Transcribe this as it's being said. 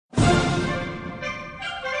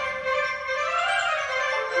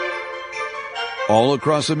all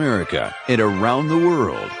across America and around the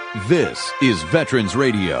world. This is Veterans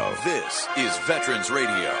Radio. This is Veterans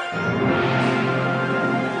Radio.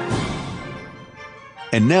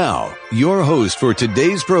 And now, your host for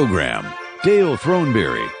today's program, Dale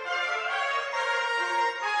Throneberry.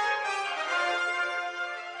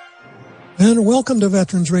 And welcome to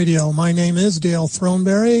Veterans Radio. My name is Dale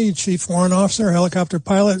Throneberry, Chief Warrant Officer, helicopter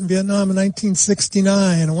pilot in Vietnam in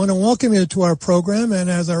 1969. I want to welcome you to our program, and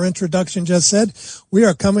as our introduction just said, we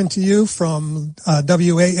are coming to you from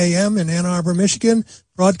WAAM in Ann Arbor, Michigan,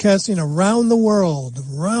 broadcasting around the world.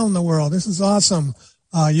 This is awesome.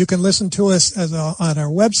 You can listen to us on our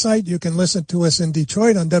website. You can listen to us in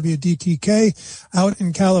Detroit on WDTK, out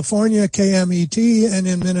in California, KMET, and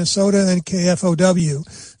in Minnesota and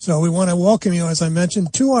KFOW. So we want to welcome you, as I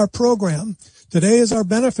mentioned, to our program. Today is our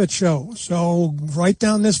benefit show. So write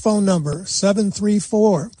down this phone number,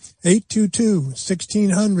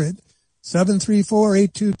 734-822-1600.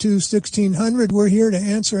 734-822-1600. We're here to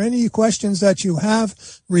answer any questions that you have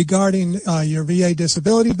regarding your VA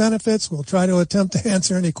disability benefits. We'll try to attempt to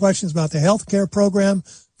answer any questions about the health care program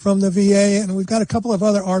from the VA. And we've got a couple of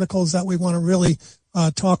other articles that we want to really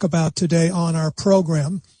talk about today on our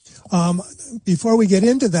program. Before we get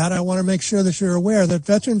into that, I want to make sure that you're aware that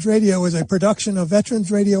Veterans Radio is a production of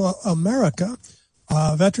Veterans Radio America.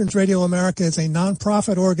 Veterans Radio America is a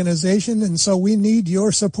nonprofit organization, and so we need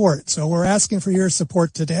your support. So we're asking for your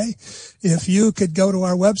support today. If you could go to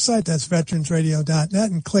our website, that's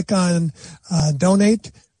veteransradio.net, and click on donate,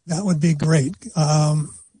 that would be great.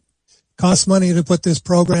 Costs money to put this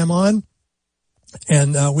program on,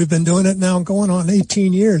 and we've been doing it now going on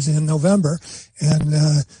 18 years in November,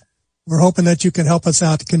 and we're hoping that you can help us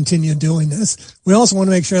out to continue doing this. We also want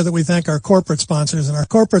to make sure that we thank our corporate sponsors, and our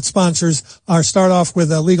corporate sponsors start off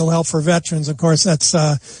with Legal Help for Veterans. Of course, that's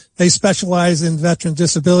they specialize in veteran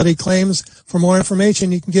disability claims. For more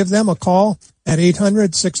information, you can give them a call at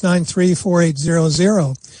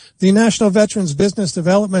 800-693-4800. The National Veterans Business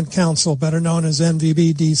Development Council, better known as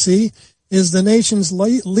NVBDC, is the nation's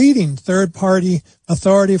leading third-party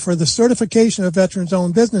authority for the certification of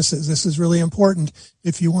veterans-owned businesses. This is really important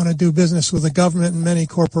if you want to do business with the government and many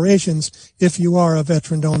corporations, if you are a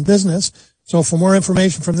veteran-owned business. So for more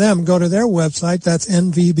information from them, go to their website. That's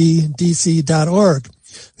nvbdc.org.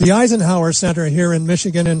 The Eisenhower Center here in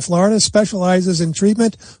Michigan and Florida specializes in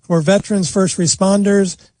treatment for veterans, first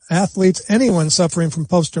responders, athletes, anyone suffering from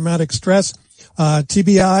post-traumatic stress,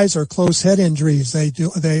 TBIs or closed head injuries. They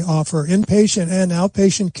offer inpatient and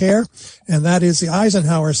outpatient care, and that is the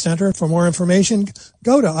Eisenhower Center. For more information,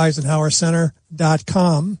 go to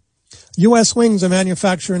eisenhowercenter.com. U.S. Wings, a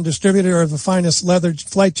manufacturer and distributor of the finest leather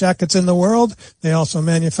flight jackets in the world. They also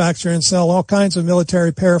manufacture and sell all kinds of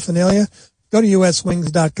military paraphernalia. Go to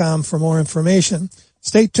uswings.com for more information.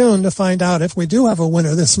 Stay tuned to find out if we do have a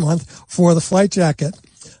winner this month for the flight jacket.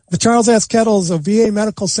 The Charles S. Kettles, a VA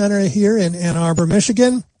Medical Center here in Ann Arbor,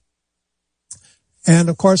 Michigan. And,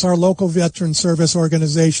 of course, our local veteran service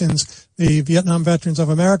organizations, the Vietnam Veterans of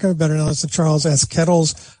America, better known as the Charles S.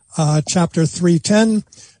 Kettles, Chapter 310,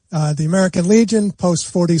 the American Legion,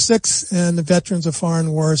 Post 46, and the Veterans of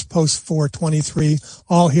Foreign Wars, Post 423,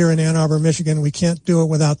 all here in Ann Arbor, Michigan. We can't do it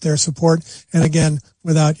without their support, and, again,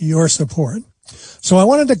 without your support. So I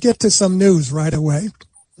wanted to get to some news right away.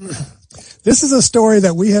 This is a story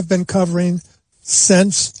that we have been covering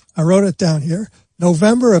since, I wrote it down here,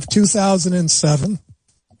 November of 2007.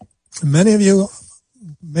 Many of you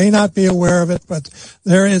may not be aware of it, but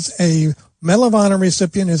there is a Medal of Honor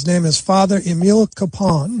recipient. His name is Father Emil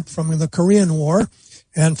Capon from the Korean War.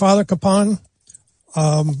 And Father Capon,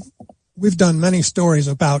 we've done many stories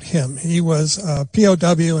about him. He was a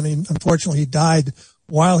POW, and unfortunately he died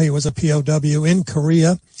while he was a POW in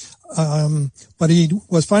Korea. But he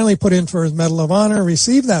was finally put in for his Medal of Honor,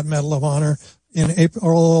 received that Medal of Honor in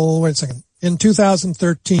in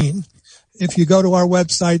 2013. If you go to our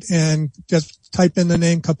website and just type in the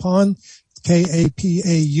name Capon,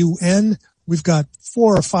 K-A-P-A-U-N, we've got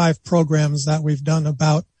 4 or 5 programs that we've done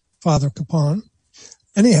about Father Capon.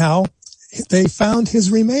 Anyhow, they found his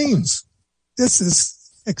remains. This is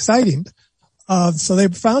exciting. So they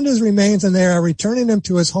found his remains, and they are returning him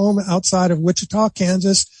to his home outside of Wichita,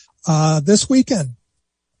 Kansas, this weekend,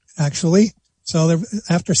 actually. So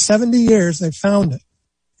after 70 years, they found it.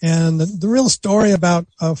 And the real story about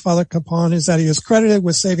Father Capon is that he was credited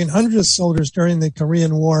with saving hundreds of soldiers during the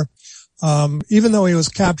Korean War. Even though he was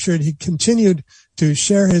captured, he continued to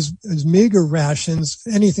share his meager rations,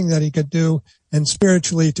 anything that he could do, and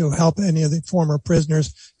spiritually to help any of the former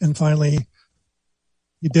prisoners. And finally,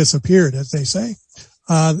 he disappeared, as they say.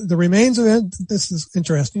 The remains of it, this is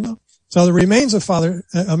interesting. So the remains of Father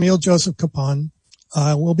Emil Joseph Capon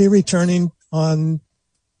will be returning on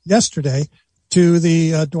yesterday to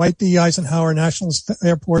the Dwight D. Eisenhower National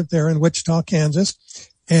Airport there in Wichita, Kansas.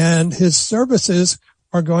 And his services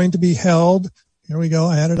are going to be held. Here we go.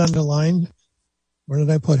 I had it underlined. Where did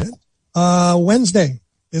I put it? Wednesday.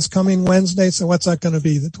 This coming Wednesday. So what's that going to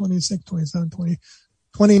be? The 26th, 27th,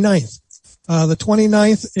 29th. The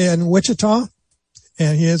 29th in Wichita.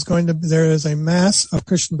 And there is a mass of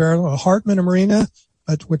Christian burial at Hartman Arena,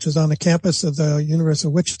 which is on the campus of the University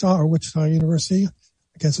of Wichita, or Wichita University,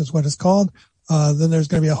 I guess is what it's called. Then there's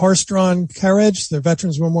going to be a horse-drawn carriage, the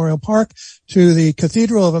Veterans Memorial Park, to the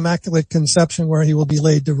Cathedral of Immaculate Conception, where he will be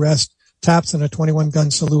laid to rest. Taps and a 21-gun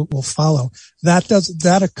salute will follow.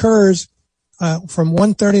 That occurs from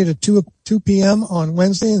 1:30 to 2 p.m. on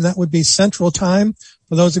Wednesday, and that would be Central Time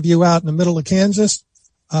for those of you out in the middle of Kansas.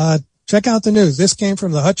 Check out the news. This came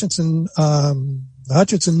from the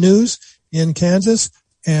Hutchinson News in Kansas,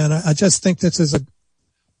 and I just think this is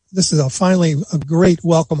finally a great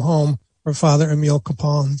welcome home for Father Emil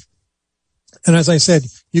Capon. And as I said,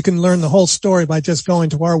 you can learn the whole story by just going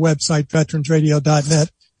to our website,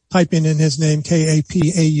 veteransradio.net, typing in his name,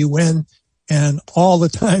 Kapaun, and all the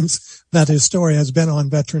times that his story has been on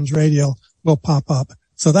Veterans Radio will pop up.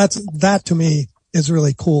 So that to me is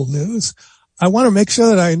really cool news. I want to make sure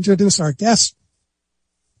that I introduce our guest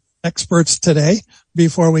experts today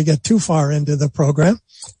before we get too far into the program.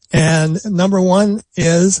 And number one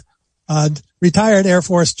is retired Air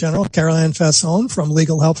Force General Ann Fausone from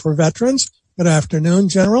Legal Help for Veterans. Good afternoon,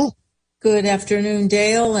 General. Good afternoon,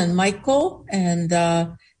 Dale and Michael, and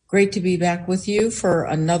great to be back with you for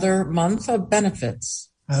another month of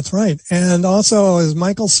benefits. That's right. And also is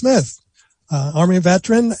Michael Smith, Army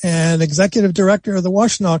veteran and Executive Director of the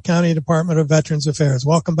Washtenaw County Department of Veterans Affairs.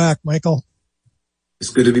 Welcome back, Michael. It's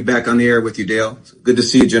good to be back on the air with you, Dale. Good to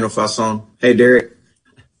see you, General Fausone. Hey, Derek.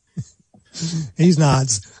 He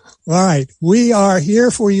nods. All right. We are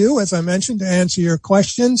here for you, as I mentioned, to answer your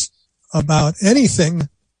questions about anything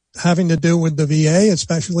having to do with the VA,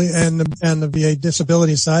 especially, and the VA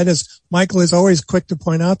disability side. As Michael is always quick to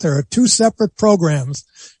point out, there are two separate programs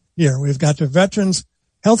here. We've got the Veterans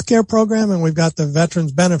Healthcare Program and we've got the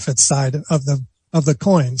Veterans Benefits side of the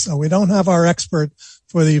coin. So we don't have our expert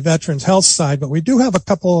for the Veterans Health side, but we do have a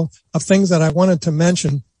couple of things that I wanted to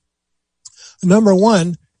mention. Number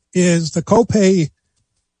one is the copay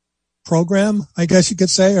program, I guess you could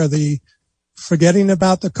say, or the forgetting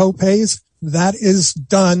about the copays. That is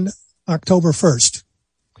done October 1st.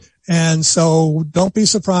 And so don't be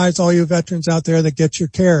surprised, all you veterans out there that get your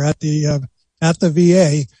care at the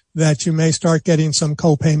VA, that you may start getting some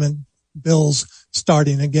copayment bills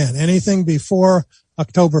starting again. Anything before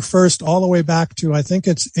October 1st, all the way back to, I think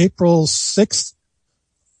it's April 6th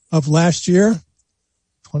of last year.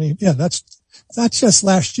 That's just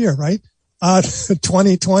last year, right?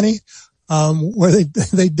 2020, where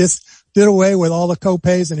they just did away with all the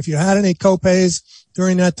copays. And if you had any copays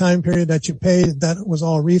during that time period that you paid, that was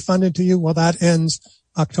all refunded to you. Well, that ends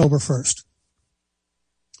October 1st.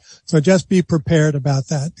 So just be prepared about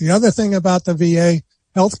that. The other thing about the VA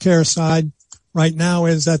healthcare side right now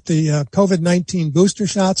is that the COVID-19 booster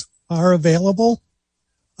shots are available.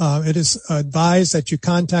 It is advised that you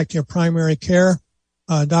contact your primary care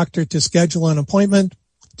doctor to schedule an appointment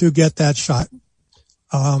to get that shot.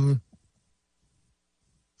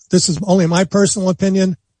 This is only my personal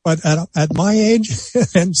opinion, but at my age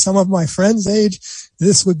and some of my friends' age,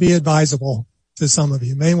 this would be advisable to some of you.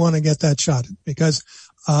 You may want to get that shot because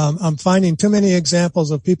I'm finding too many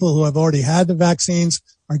examples of people who have already had the vaccines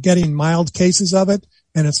are getting mild cases of it.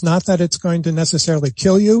 And it's not that it's going to necessarily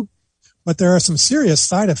kill you, but there are some serious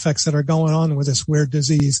side effects that are going on with this weird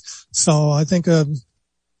disease. So I think, in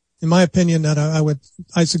my opinion, that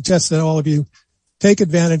I suggest that all of you take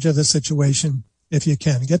advantage of the situation if you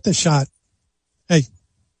can. Get the shot. Hey,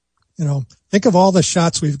 think of all the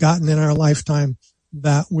shots we've gotten in our lifetime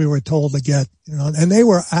that we were told to get, and they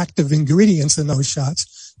were active ingredients in those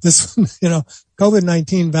shots. This,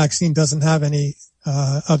 COVID-19 vaccine doesn't have any,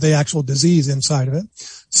 of the actual disease inside of it.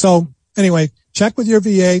 So anyway, check with your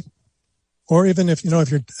VA, or even if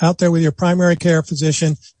you're out there with your primary care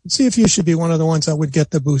physician, see if you should be one of the ones that would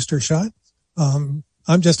get the booster shot. I'm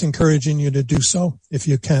just encouraging you to do so if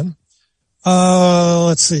you can.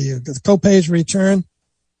 Let's see, the copays return.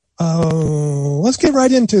 Let's get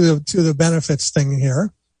right into the benefits thing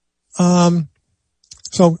here.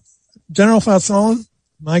 So General Fausone,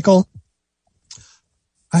 Michael,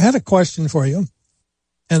 I had a question for you.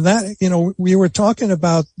 And that, we were talking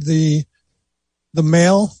about the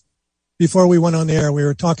mail before we went on the air. We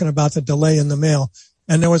were talking about the delay in the mail.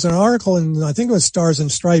 And there was an article in, I think it was Stars and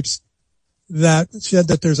Stripes, that said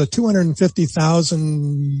that there's a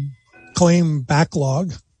 250,000 claim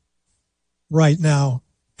backlog right now,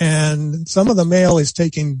 and some of the mail is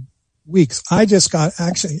taking weeks. I just got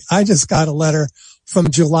a letter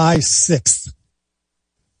from July 6th.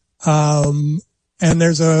 And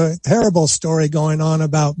there's a terrible story going on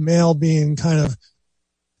about mail being kind of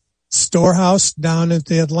storehouse down at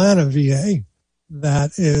the Atlanta VA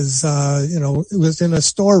that is, it was in a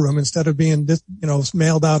storeroom instead of being,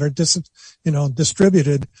 mailed out or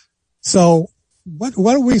distributed. So what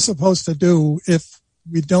are we supposed to do if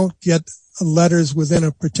we don't get letters within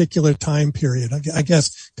a particular time period? I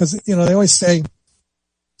guess, because, they always say,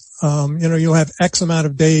 you'll have X amount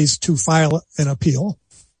of days to file an appeal.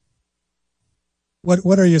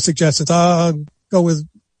 What are your suggestions? I'll go with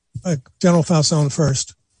General Fausone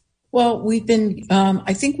first. Well, we've been,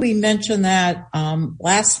 I think we mentioned that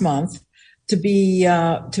last month to be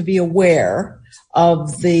aware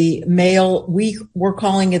of the mail. We're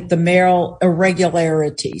calling it the mail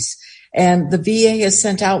irregularities. And the VA has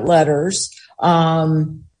sent out letters.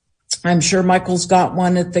 I'm sure Michael's got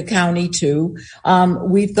one at the county too.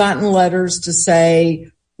 We've gotten letters to say,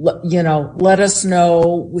 let us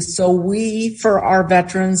know. So we, for our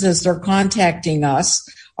veterans, as they're contacting us,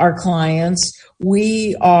 our clients,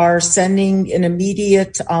 we are sending an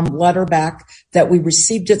immediate letter back that we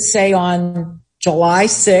received it, say, on July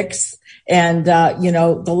 6th. And,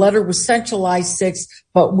 the letter was sent July 6th,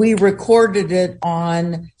 but we recorded it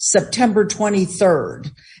on September 23rd.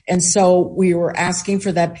 And so we were asking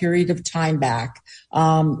for that period of time back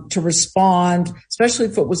to respond, especially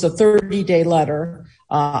if it was a 30-day letter,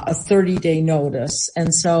 a 30-day notice.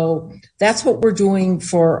 And so that's what we're doing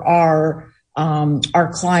for our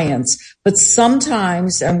clients. But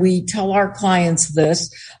sometimes, and we tell our clients this,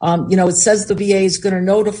 it says the VA is going to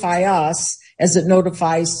notify us as it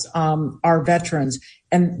notifies our veterans.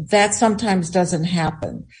 And that sometimes doesn't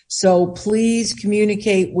happen. So please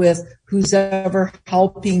communicate with who's ever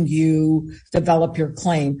helping you develop your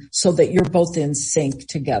claim so that you're both in sync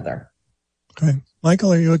together. Okay.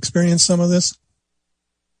 Michael, are you experiencing some of this?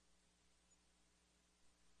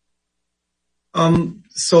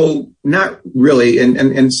 So not really.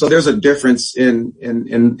 And so there's a difference in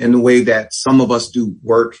the way that some of us do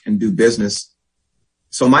work and do business.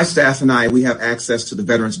 So my staff and I, we have access to the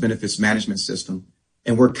Veterans Benefits Management System,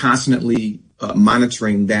 and we're constantly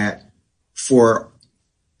monitoring that for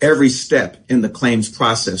every step in the claims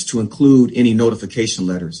process to include any notification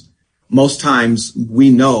letters. Most times we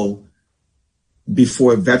know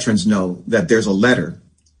before veterans know that there's a letter,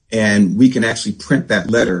 and we can actually print that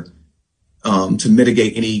letter to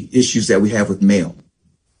mitigate any issues that we have with mail.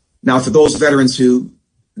 Now, for those veterans who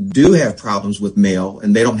do have problems with mail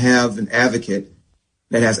and they don't have an advocate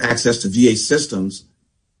that has access to VA systems,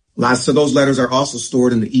 lots of those letters are also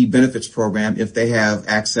stored in the e-benefits program if they have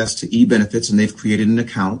access to e-benefits and they've created an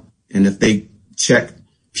account. And if they check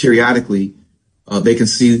periodically, they can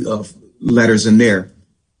see letters in there.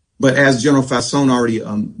 But as General Fausone already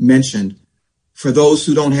mentioned, for those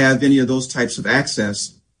who don't have any of those types of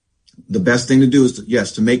access, the best thing to do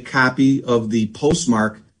is to make copy of the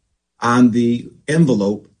postmark on the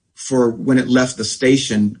envelope for when it left the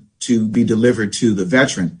station to be delivered to the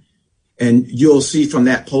veteran. And you'll see from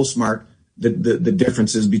that postmark the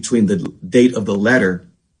differences between the date of the letter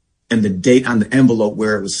and the date on the envelope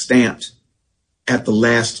where it was stamped at the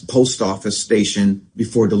last post office station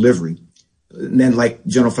before delivery. And then, like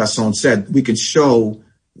General Fausone said, we can show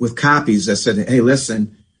with copies that said, hey,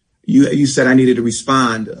 listen, you said I needed to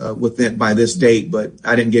respond by this date, but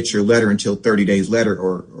I didn't get your letter until 30 days later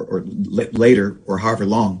or later or however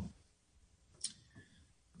long.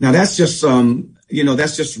 Now, that's just,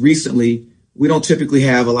 that's just recently. We don't typically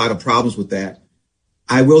have a lot of problems with that.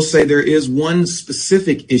 I will say there is one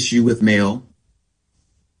specific issue with mail.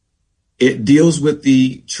 It deals with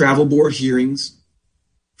the travel board hearings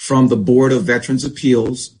from the Board of Veterans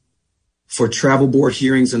Appeals for travel board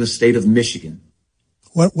hearings in the state of Michigan.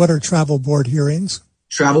 What are travel board hearings?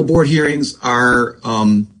 Travel board hearings are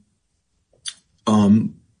a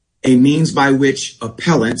means by which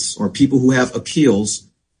appellants or people who have appeals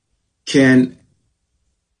can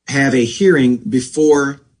have a hearing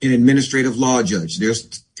before an administrative law judge. There's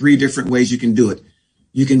 3 different ways you can do it.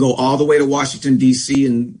 You can go all the way to Washington, D.C.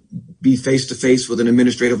 and be face-to-face with an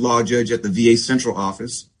administrative law judge at the VA central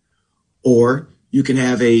office, or you can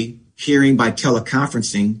have a hearing by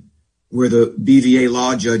teleconferencing where the BVA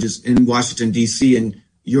law judge is in Washington, D.C., and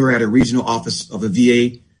you're at a regional office of a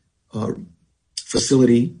VA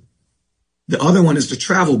facility. The other one is the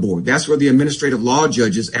travel board. That's where the administrative law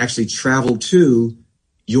judges actually travel to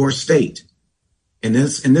your state. And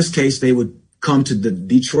in this case, they would come to the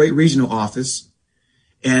Detroit regional office,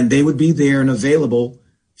 and they would be there and available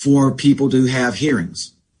for people to have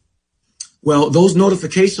hearings. Well, those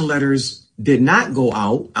notification letters did not go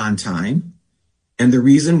out on time. And the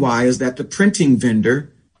reason why is that the printing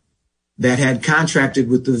vendor that had contracted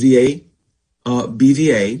with the VA,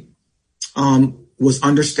 BVA, was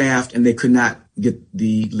understaffed and they could not get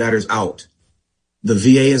the letters out. The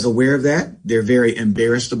VA is aware of that. They're very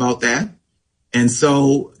embarrassed about that. And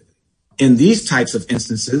so in these types of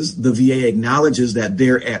instances, the VA acknowledges that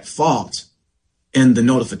they're at fault in the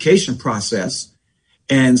notification process.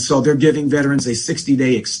 And so they're giving veterans a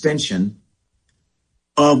 60-day extension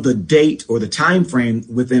of the date or the time frame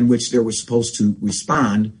within which they were supposed to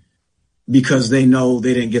respond, because they know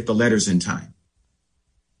they didn't get the letters in time.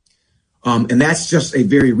 And that's just a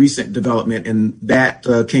very recent development. And that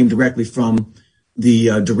came directly from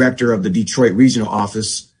the director of the Detroit regional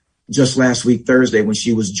office just last week, Thursday, when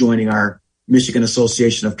she was joining our Michigan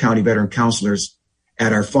Association of County Veteran Counselors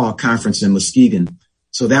at our fall conference in Muskegon.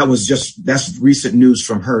 So that's recent news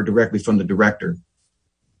from her, directly from the director.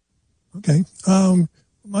 Okay.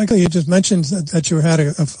 Michael, you just mentioned that you had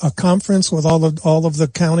a conference with all of the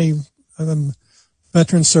county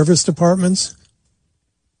veteran service departments.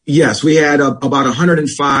 Yes, we had about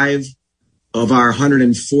 105 of our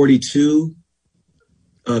 142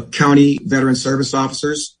 county veteran service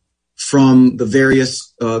officers from the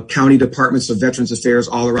various county departments of Veterans Affairs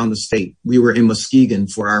all around the state. We were in Muskegon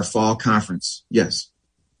for our fall conference. Yes.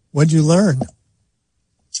 What'd you learn?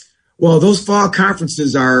 Well, those fall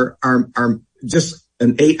conferences are just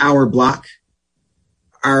an 8-hour block.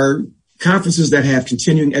 Our conferences that have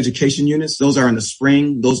continuing education units, those are in the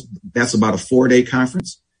spring. That's about a 4-day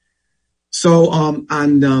conference. So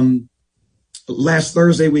on last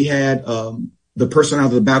Thursday, we had the person out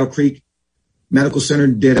of the Battle Creek Medical Center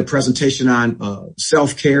did a presentation on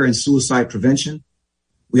self-care and suicide prevention.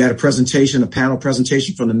 We had a panel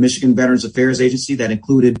presentation from the Michigan Veterans Affairs Agency that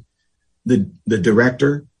included the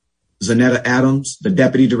director, Zanetta Adams, the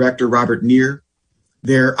deputy director, Robert Neer,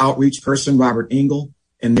 their outreach person, Robert Engel,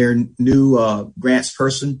 and their new grants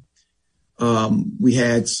person. We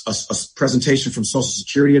had a presentation from Social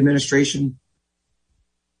Security Administration,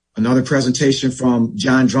 another presentation from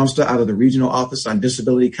John Drumsta out of the regional office on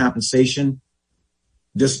disability compensation,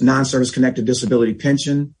 this non-service connected disability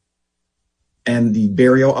pension, and the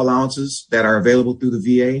burial allowances that are available through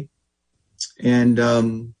the VA. And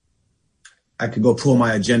I could go pull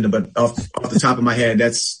my agenda, but off the top of my head,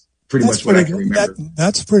 that's pretty much what I can remember.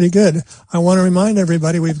 That's pretty good. I want to remind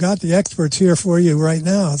everybody, we've got the experts here for you right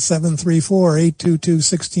now.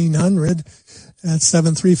 734-822-1600. That's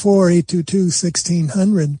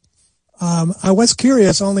 734-822-1600. I was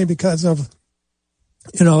curious only because of,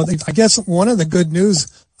 I guess one of the good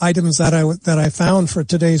news items that I found for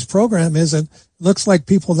today's program is it looks like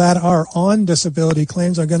people that are on disability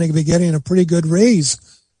claims are going to be getting a pretty good raise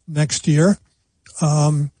next year.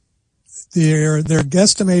 They're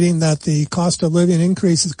guesstimating that the cost of living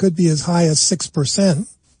increases could be as high as 6%.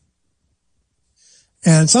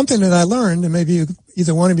 And something that I learned, and maybe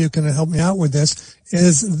either one of you can help me out with this,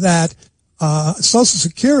 is that Social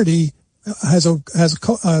Security has a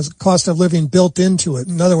cost of living built into it.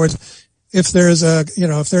 In other words, if there's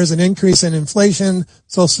an increase in inflation,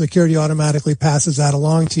 Social Security automatically passes that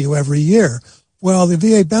along to you every year. Well, the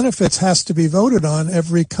VA benefits has to be voted on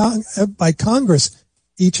by Congress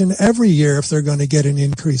each and every year if they're going to get an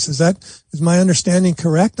increase. Is my understanding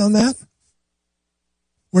correct on that?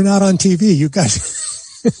 We're not on TV, you guys.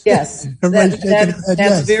 Yes,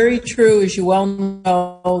 that's very true. As you well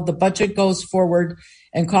know, the budget goes forward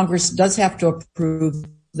and Congress does have to approve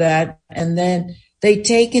that. And then they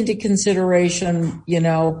take into consideration,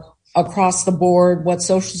 across the board, what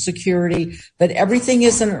Social Security, but everything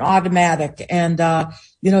isn't automatic. And,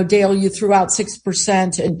 Dale, you threw out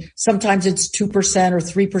 6% and sometimes it's 2% or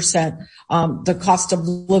 3%, the cost of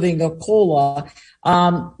living, a COLA.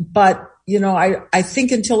 But, I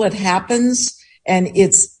think until it happens and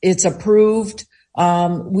it's approved,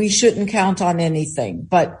 we shouldn't count on anything,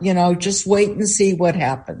 but, just wait and see what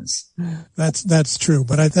happens. That's true.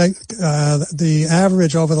 But I think, the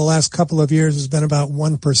average over the last couple of years has been about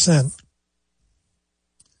 1%.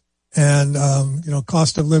 And,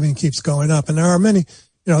 cost of living keeps going up. And there are many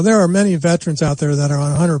veterans out there that are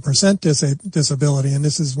on 100% disability, and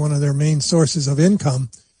this is one of their main sources of income.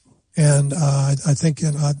 And, I think,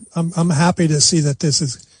 I'm happy to see that this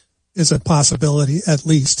is a possibility at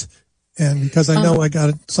least. And because I know I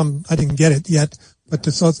didn't get it yet, but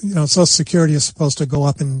Social Security is supposed to go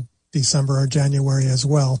up in December or January as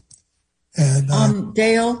well. And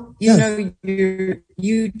Dale,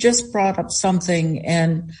 you just brought up something,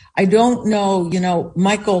 and I don't know,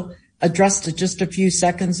 Michael addressed it just a few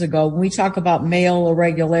seconds ago. When we talk about mail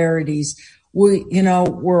irregularities,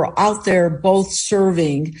 we're out there both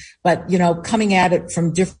serving, but, coming at it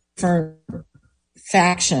from different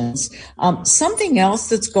factions. Something else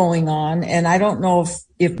that's going on, and I don't know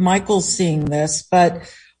if Michael's seeing this, but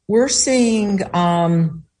we're seeing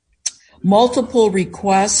multiple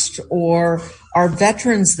requests or our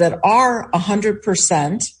veterans that are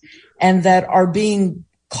 100% and that are being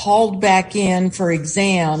called back in for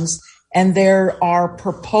exams, and there are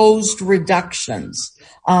proposed reductions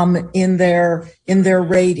in their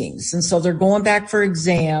ratings. And so they're going back for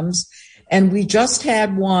exams. And we just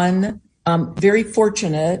had one, very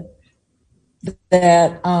fortunate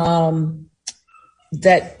that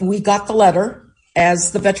we got the letter.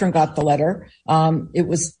 As the veteran got the letter, it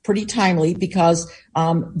was pretty timely because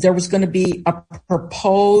there was going to be a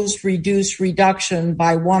proposed reduction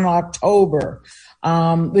by 1 October.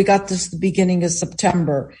 We got this at the beginning of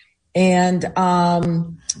September. And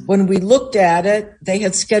when we looked at it, they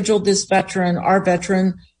had scheduled our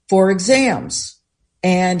veteran, for exams.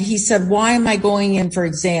 And he said, why am I going in for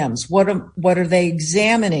exams? What are they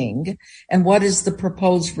examining? And what is the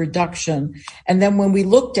proposed reduction? And then when we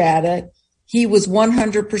looked at it, he was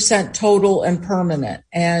 100% total and permanent.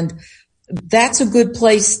 And that's a good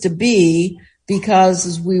place to be because,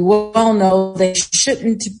 as we well know, they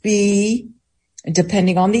shouldn't be,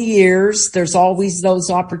 depending on the years, there's always those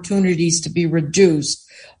opportunities to be reduced.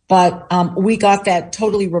 But we got that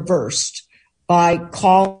totally reversed by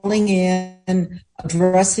calling in,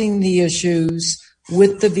 addressing the issues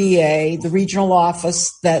with the VA, the regional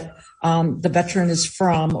office that the veteran is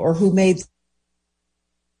from, or who made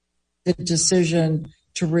the decision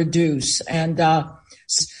to reduce. And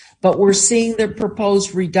but we're seeing the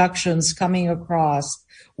proposed reductions coming across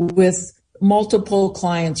with multiple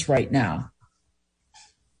clients right now.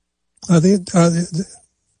 Well,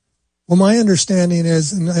 my understanding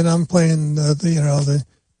is, and I'm playing the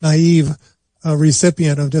naive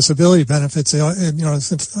recipient of disability benefits.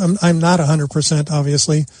 Since I'm not 100%,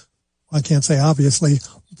 obviously, I can't say obviously,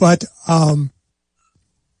 but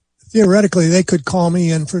theoretically, they could call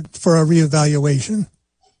me in for a reevaluation.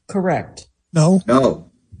 Correct. No?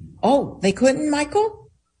 No. Oh, they couldn't, Michael?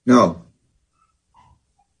 No.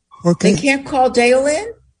 Okay. They can't call Dale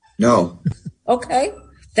in? No. Okay.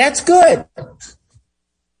 That's good.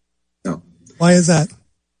 No. Why is that?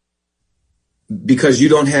 Because you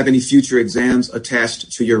don't have any future exams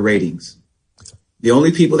attached to your ratings. The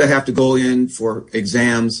only people that have to go in for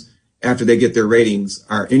exams after they get their ratings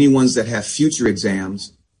are any ones that have future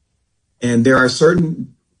exams. And there are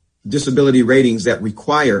certain disability ratings that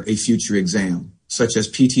require a future exam, such as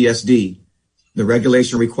PTSD. The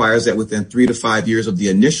regulation requires that within 3 to 5 years of the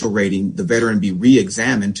initial rating, the veteran be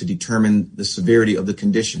re-examined to determine the severity of the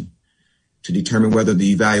condition, to determine whether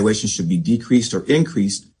the evaluation should be decreased or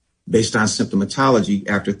increased based on symptomatology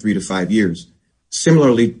after 3 to 5 years.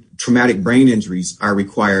 Similarly, traumatic brain injuries are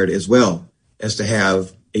required as well as to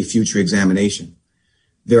have a future examination.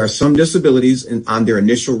 There are some disabilities on their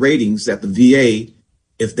initial ratings that the VA,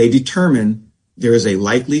 if they determine there is a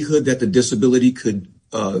likelihood that the disability could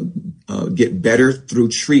get better through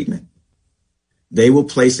treatment, they will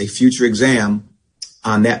place a future exam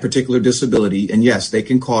on that particular disability. And yes, they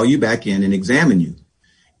can call you back in and examine you.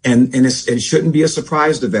 And it shouldn't be a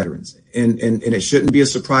surprise to veterans, and it shouldn't be a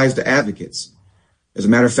surprise to advocates. As a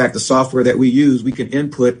matter of fact, the software that we use, we can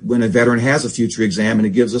input when a veteran has a future exam, and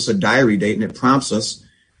it gives us a diary date, and it prompts us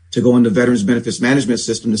to go into Veterans Benefits Management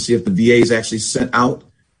System to see if the VA has actually sent out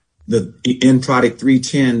the end product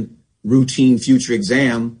 310 routine future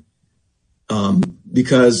exam,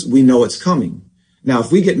 because we know it's coming. Now,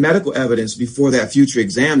 if we get medical evidence before that future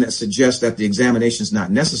exam that suggests that the examination is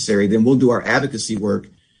not necessary, then we'll do our advocacy work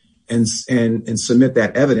and submit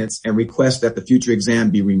that evidence and request that the future exam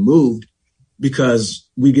be removed, because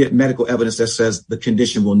we get medical evidence that says the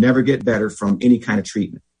condition will never get better from any kind of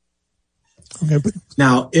treatment. Okay,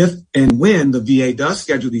 Now, if and when the VA does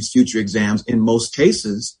schedule these future exams, in most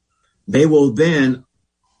cases, they will then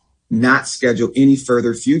not schedule any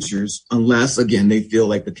further futures unless, again, they feel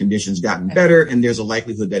like the condition's gotten better and there's a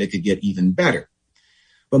likelihood that it could get even better.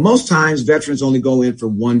 But most times, veterans only go in for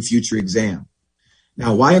one future exam.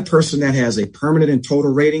 Now, why a person that has a permanent and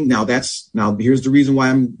total rating? Now, here's the reason why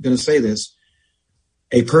I'm going to say this.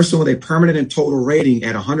 A person with a permanent and total rating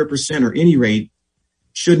at 100% or any rate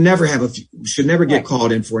should never get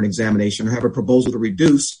called in for an examination or have a proposal to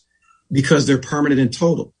reduce, because they're permanent and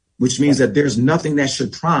total, which means that there's nothing that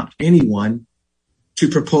should prompt anyone to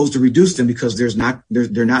propose to reduce them because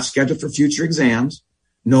they're not scheduled for future exams.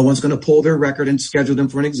 No one's going to pull their record and schedule them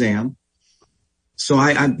for an exam. So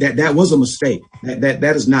that was a mistake.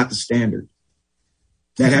 That is not the standard.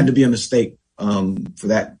 That had to be a mistake for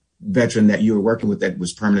that veteran that you were working with that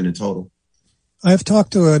was permanent and total. I've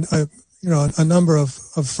talked to a number of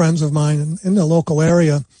friends of mine in the local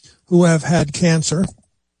area who have had cancer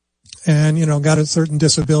and, got a certain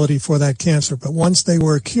disability for that cancer. But once they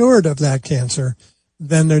were cured of that cancer,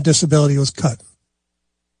 then their disability was cut.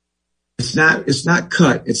 It's not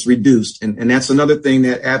cut, it's reduced. And that's another thing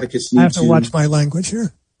that advocates need to... I have to watch my language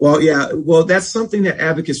here. Well, yeah. Well, that's something that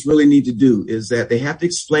advocates really need to do, is that they have to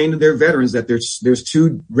explain to their veterans that there's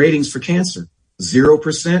two ratings for cancer,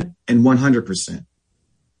 0% and 100%.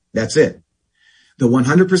 That's it. The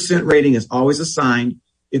 100% rating is always assigned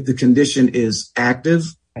if the condition is active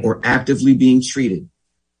or actively being treated.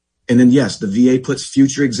 And then, yes, the VA puts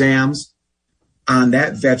future exams on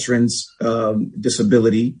that veteran's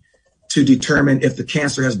disability to determine if the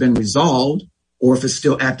cancer has been resolved or if it's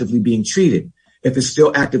still actively being treated. If it's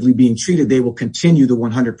still actively being treated, they will continue the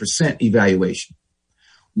 100% evaluation.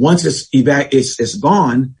 Once it's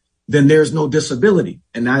gone, then there's no disability.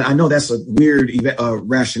 And I know that's a weird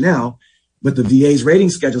rationale, but the VA's rating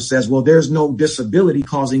schedule says, well, there's no disability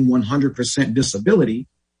causing 100% disability.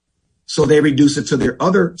 So they reduce it to their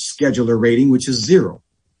other scheduler rating, which is 0.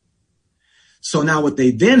 So now what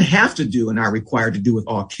they then have to do and are required to do with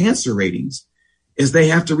all cancer ratings is they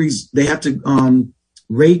have to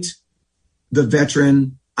rate the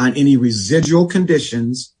veteran on any residual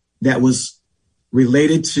conditions that was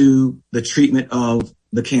related to the treatment of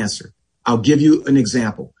the cancer. I'll give you an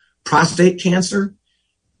example. Prostate cancer,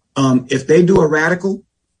 if they do a radical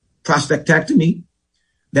prostatectomy,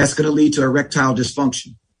 that's going to lead to erectile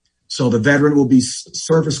dysfunction. So the veteran will be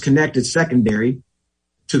service-connected secondary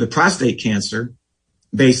to the prostate cancer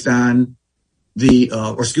based on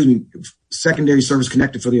secondary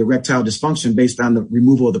service-connected for the erectile dysfunction based on the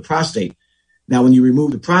removal of the prostate. Now, when you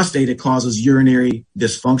remove the prostate, it causes urinary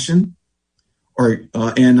dysfunction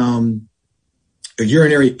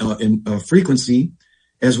urinary frequency,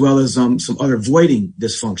 as well as some other voiding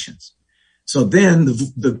dysfunctions. So then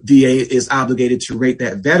the VA is obligated to rate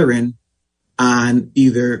that veteran on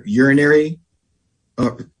either urinary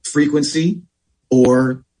frequency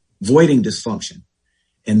or voiding dysfunction.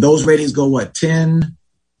 And those ratings go 10,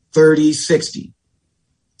 30, 60.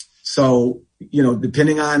 So,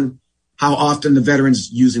 depending on how often the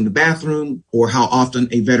veteran's using the bathroom or how often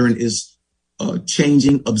a veteran is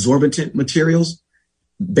changing absorbent materials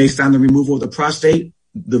based on the removal of the prostate,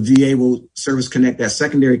 the VA will service connect that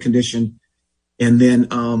secondary condition and then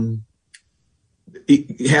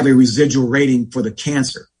have a residual rating for the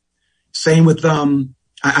cancer. Same with, I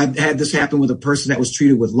had this happen with a person that was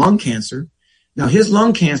treated with lung cancer. Now his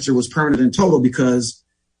lung cancer was permanent and total because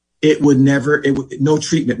no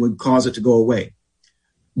treatment would cause it to go away.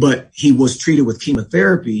 But he was treated with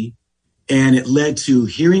chemotherapy and it led to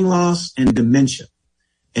hearing loss and dementia.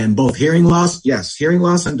 And both hearing loss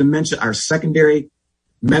and dementia are secondary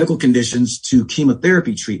medical conditions to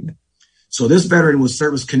chemotherapy treatment. So this veteran was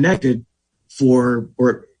service connected for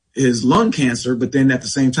his lung cancer, but then at the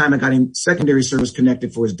same time, I got him secondary service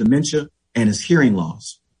connected for his dementia and his hearing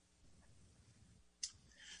loss.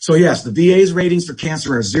 So yes, the VA's ratings for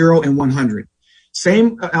cancer are 0 and 100.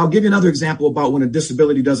 I'll give you another example about when a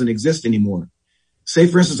disability doesn't exist anymore. Say,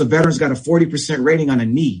 for instance, a veteran's got a 40% rating on a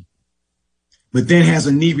knee, but then has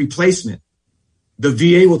a knee replacement. The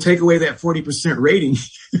VA will take away that 40% rating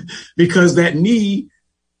because that knee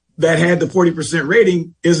that had the 40%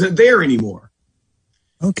 rating isn't there anymore.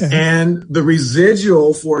 Okay. And the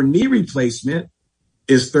residual for knee replacement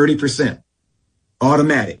is 30%,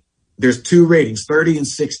 automatic. There's two ratings, 30 and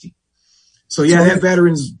 60. So yeah, that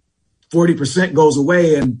veteran's 40% goes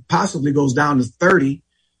away and possibly goes down to 30.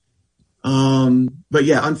 But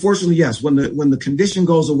yeah, unfortunately, yes, when the condition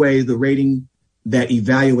goes away, the rating that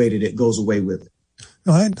evaluated it goes away with it.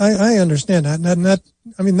 No, I understand that.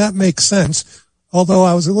 And that makes sense. Although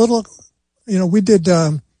I was a little, we did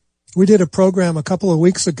a program a couple of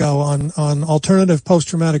weeks ago on alternative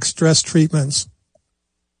post-traumatic stress treatments.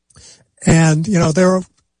 And,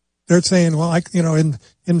 they're saying, well,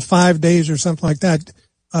 in 5 days or something like that,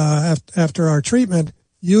 after our treatment,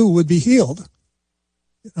 you would be healed.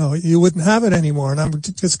 You wouldn't have it anymore. And I'm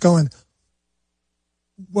just going,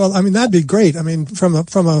 well, that'd be great. From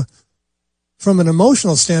an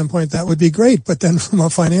emotional standpoint, that would be great. But then from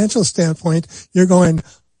a financial standpoint, you're going,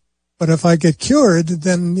 but if I get cured,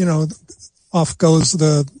 then, off goes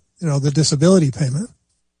the disability payment.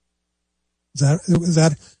 Is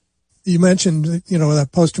that, You mentioned, that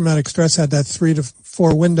post-traumatic stress had that 3 to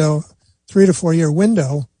 4 year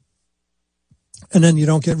window, and then you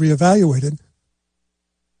don't get reevaluated,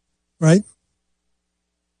 right?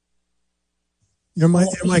 Your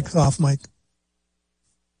mic's off, Mike.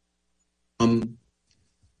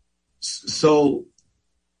 So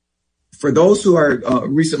for those who are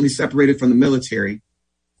recently separated from the military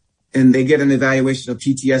and they get an evaluation of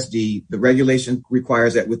PTSD, the regulation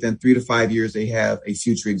requires that within 3 to 5 years, they have a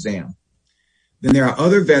future exam. Then there are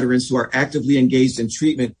other veterans who are actively engaged in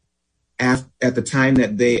treatment at the time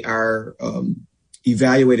that they are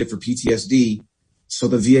evaluated for PTSD. So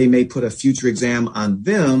the VA may put a future exam on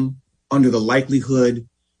them under the likelihood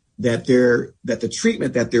that the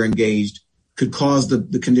treatment that they're engaged could cause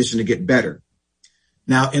the condition to get better.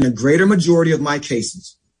 Now, in a greater majority of my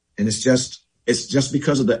cases, and it's just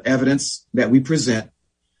because of the evidence that we present,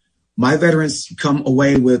 my veterans come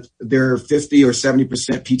away with their 50 or 70%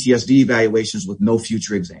 PTSD evaluations with no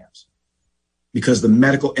future exams, because the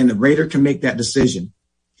medical and the rater can make that decision.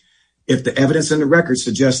 If the evidence in the record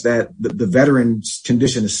suggests that the veteran's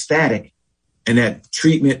condition is static and that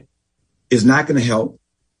treatment is not going to help,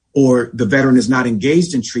 or the veteran is not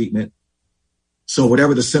engaged in treatment, so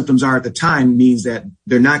whatever the symptoms are at the time means that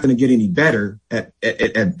they're not going to get any better. At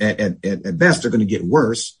best, they're going to get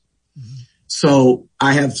worse. Mm-hmm. So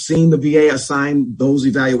I have seen the VA assign those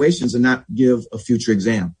evaluations and not give a future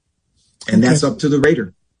exam. And that's up to the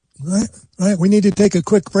rater. Right. We need to take a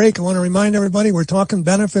quick break. I want to remind everybody we're talking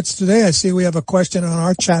benefits today. I see we have a question on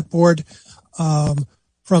our chat board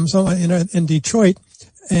from someone in Detroit,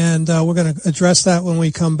 and we're going to address that when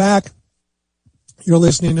we come back. You're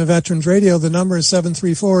listening to Veterans Radio. The number is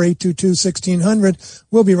 734-822-1600.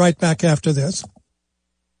 We'll be right back after this.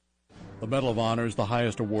 The Medal of Honor is the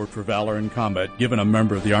highest award for valor in combat given a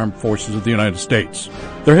member of the Armed Forces of the United States.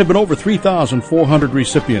 There have been over 3,400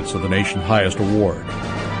 recipients of the nation's highest award.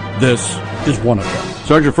 This is one of them.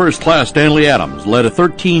 Sergeant First Class Stanley Adams led a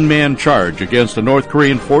 13-man charge against a North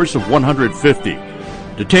Korean force of 150.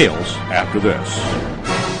 Details after this.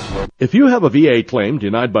 If you have a VA claim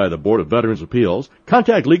denied by the Board of Veterans' Appeals,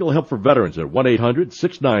 contact Legal Help for Veterans at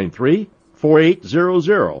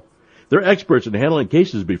 1-800-693-4800. They're experts in handling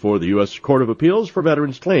cases before the U.S. Court of Appeals for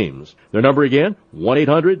Veterans Claims. Their number again,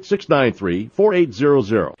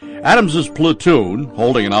 1-800-693-4800. Adams's platoon,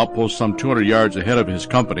 holding an outpost some 200 yards ahead of his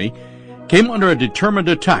company, came under a determined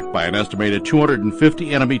attack by an estimated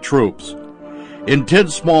 250 enemy troops.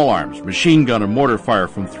 Intense small arms, machine gun, and mortar fire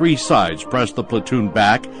from three sides pressed the platoon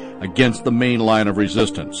back against the main line of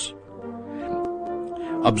resistance.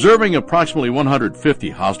 Observing approximately 150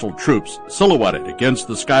 hostile troops silhouetted against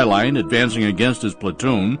the skyline advancing against his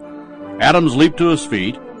platoon, Adams leaped to his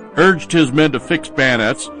feet, urged his men to fix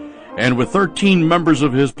bayonets, and with 13 members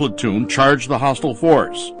of his platoon charged the hostile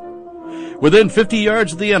force. Within 50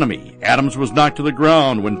 yards of the enemy, Adams was knocked to the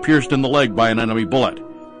ground when pierced in the leg by an enemy bullet.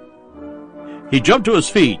 He jumped to his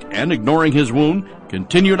feet and, ignoring his wound,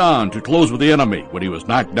 continued on to close with the enemy when he was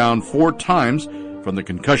knocked down 4 times from the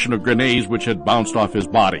concussion of grenades which had bounced off his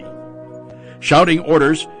body. Shouting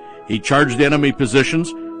orders, he charged the enemy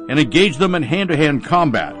positions and engaged them in hand-to-hand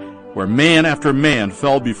combat, where man after man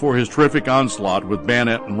fell before his terrific onslaught with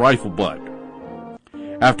bayonet and rifle butt.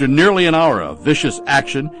 After nearly an hour of vicious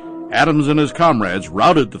action, Adams and his comrades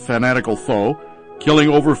routed the fanatical foe, killing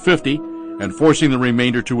over 50 and forcing the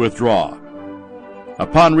remainder to withdraw.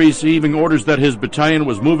 Upon receiving orders that his battalion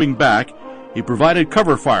was moving back, he provided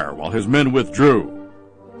cover fire while his men withdrew.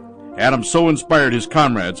 Adams so inspired his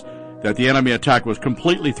comrades that the enemy attack was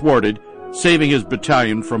completely thwarted, saving his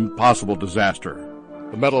battalion from possible disaster.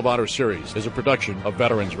 The Medal of Honor series is a production of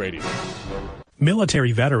Veterans Radio.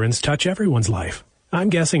 Military veterans touch everyone's life. I'm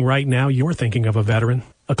guessing right now you're thinking of a veteran,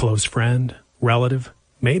 a close friend, relative.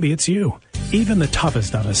 Maybe it's you. Even the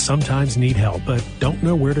toughest of us sometimes need help, but don't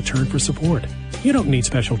know where to turn for support. You don't need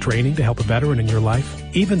special training to help a veteran in your life.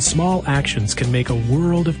 Even small actions can make a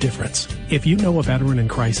world of difference. If you know a veteran in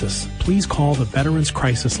crisis, please call the Veterans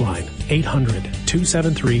Crisis Line,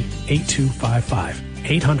 800-273-8255.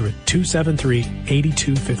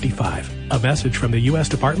 800-273-8255. A message from the U.S.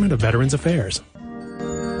 Department of Veterans Affairs.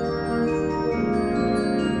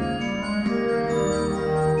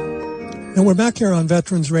 And we're back here on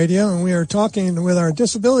Veterans Radio, and we are talking with our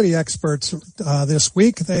disability experts this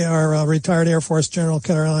week. They are retired Air Force General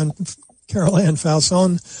Carol Ann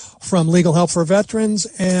Fausone from Legal Help for Veterans,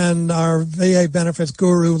 and our VA benefits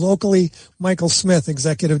guru locally, Michael Smith,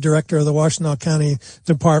 Executive Director of the Washtenaw County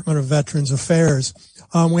Department of Veterans Affairs.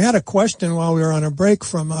 We had a question while we were on a break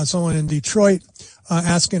from someone in Detroit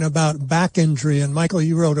asking about back injury, and Michael,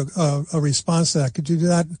 you wrote a response to that. Could you do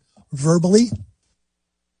that verbally?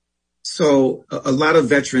 So a lot of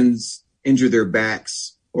veterans injure their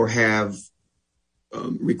backs or have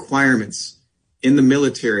requirements in the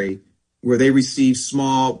military where they receive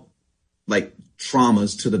small, like,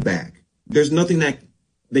 traumas to the back. There's nothing that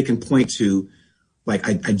they can point to, like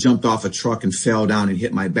I jumped off a truck and fell down and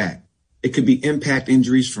hit my back. It could be impact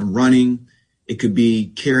injuries from running. It could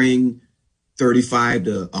be carrying 35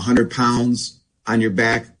 to 100 pounds on your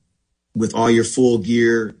back with all your full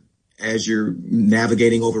gear as you're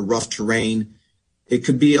navigating over rough terrain. It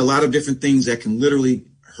could be a lot of different things that can literally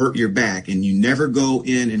hurt your back, and you never go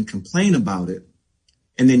in and complain about it.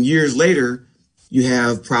 And then years later, you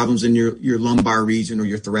have problems in your lumbar region or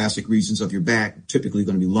your thoracic regions of your back, typically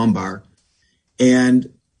going to be lumbar.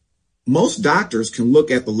 And most doctors can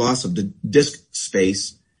look at the loss of the disc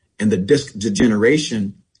space and the disc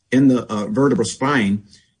degeneration in the vertebral spine,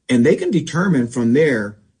 and they can determine from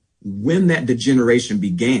there when that degeneration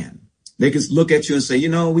began. They can look at you and say, you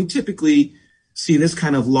know, we typically see this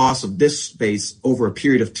kind of loss of disc space over a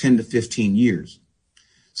period of 10 to 15 years.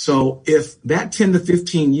 So if that 10 to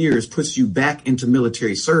 15 years puts you back into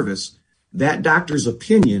military service, that doctor's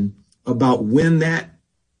opinion about when that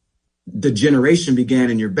degeneration began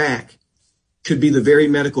in your back could be the very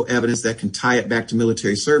medical evidence that can tie it back to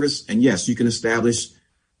military service. And yes, you can establish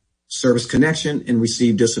service connection and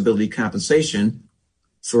receive disability compensation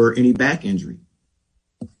for any back injury.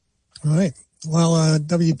 All right. Well,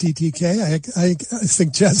 WTTK, I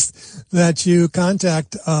suggest that you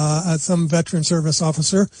contact some veteran service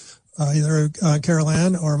officer, either Carol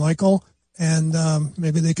Ann or Michael, and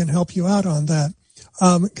maybe they can help you out on that.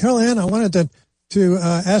 Carol Ann, I wanted to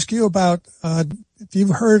ask you about if you've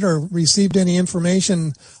heard or received any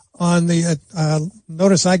information on the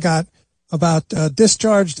notice I got about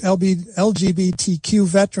discharged LGBTQ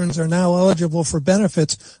veterans are now eligible for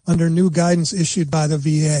benefits under new guidance issued by the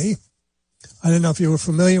VA. I don't know if you were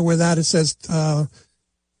familiar with that. It says,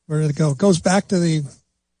 where did it go? It goes back to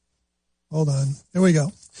hold on. There we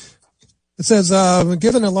go. It says,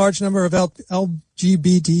 given a large number of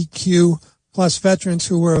LGBTQ plus veterans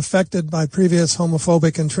who were affected by previous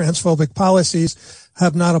homophobic and transphobic policies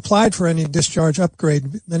have not applied for any discharge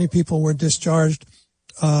upgrade. Many people were discharged,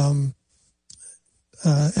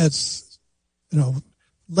 as,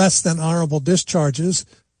 less than honorable discharges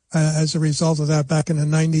as a result of that back in the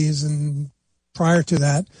 90s and prior to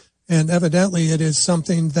that. And evidently it is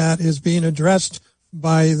something that is being addressed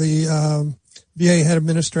by the VA head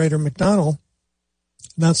administrator, McDonnell.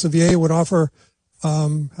 And that's the VA would offer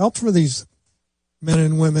help for these men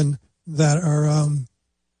and women that are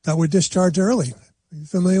that were discharged early. Are you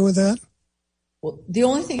familiar with that? Well, the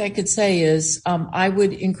only thing I could say is I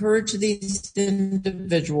would encourage these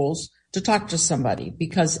individuals to talk to somebody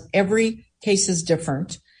because every case is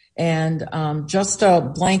different. And just a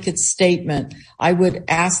blanket statement, I would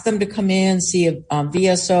ask them to come in, see a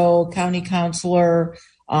VSO, county counselor,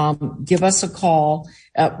 give us a call.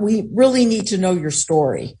 We really need to know your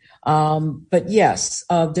story. But yes,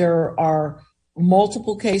 there are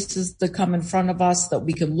multiple cases that come in front of us that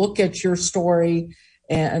we can look at your story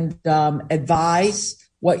and advise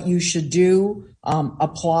what you should do,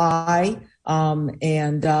 apply,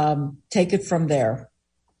 and take it from there.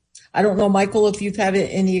 I don't know, Michael, if you've had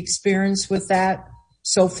any experience with that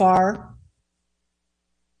so far.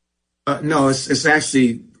 No, it's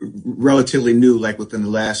actually relatively new, like within the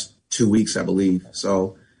last 2 weeks, I believe.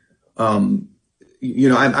 So, I'm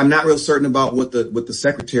not real certain about what the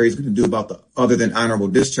secretary is going to do about the other than honorable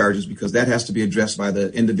discharges, because that has to be addressed by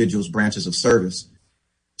the individual's branches of service.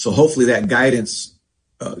 So hopefully that guidance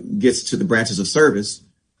gets to the branches of service.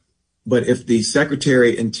 But if the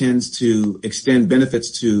secretary intends to extend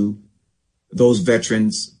benefits to those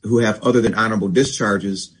veterans who have other than honorable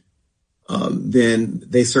discharges, then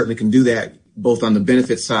they certainly can do that both on the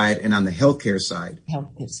benefit side and on the healthcare side.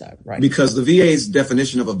 Healthcare side, right. Because the VA's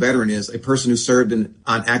definition of a veteran is a person who served on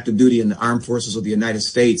active duty in the armed forces of the United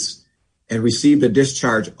States and received a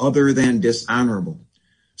discharge other than dishonorable.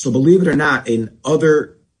 So believe it or not, an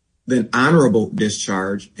other than honorable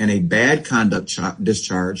discharge and a bad conduct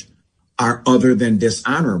discharge are other than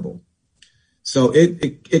dishonorable. So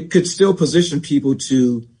it could still position people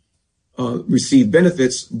to receive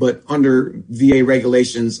benefits, but under VA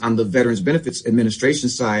regulations on the Veterans Benefits Administration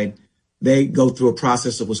side, they go through a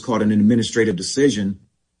process of what's called an administrative decision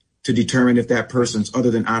to determine if that person's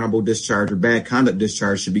other than honorable discharge or bad conduct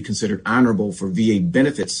discharge should be considered honorable for VA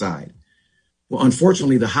benefits side. Well,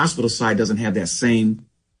 unfortunately, the hospital side doesn't have that same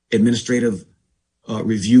administrative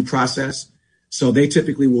review process. So they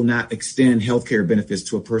typically will not extend healthcare benefits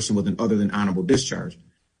to a person with an other than honorable discharge.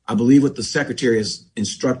 I believe what the secretary is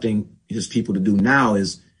instructing his people to do now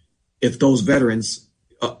is if those veterans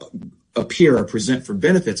appear or present for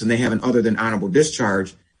benefits and they have an other than honorable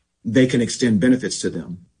discharge, they can extend benefits to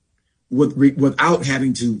them without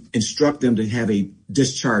having to instruct them to have a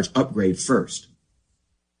discharge upgrade first.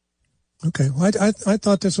 Okay. Well, I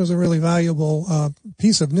thought this was a really valuable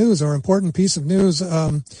piece of news, or important piece of news.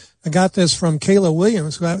 I got this from Kayla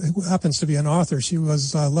Williams, who happens to be an author. She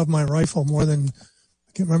was Love My Rifle more than,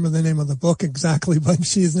 I can't remember the name of the book exactly, but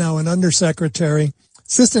she's now an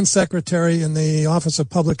assistant secretary in the Office of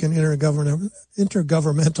Public and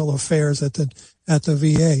Intergovernmental Affairs at the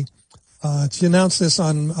VA. She announced this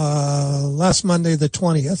on last Monday, the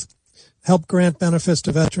 20th. Help grant benefits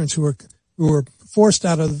to veterans who were forced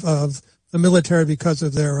out of the military because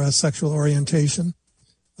of their sexual orientation.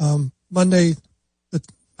 Monday,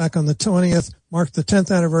 back on the 20th, marked the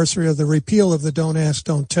 10th anniversary of the repeal of the Don't Ask,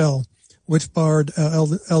 Don't Tell, which barred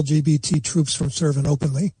LGBT troops from serving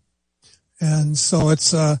openly. And so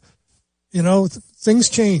it's, things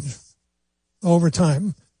change over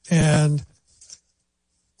time, and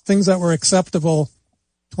things that were acceptable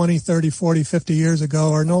 20, 30, 40, 50 years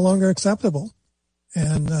ago are no longer acceptable.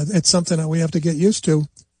 And it's something that we have to get used to.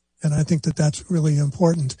 And I think that that's really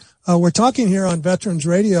important. We're talking here on Veterans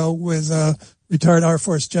Radio with retired Air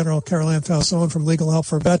Force General Ann Fausone from Legal Help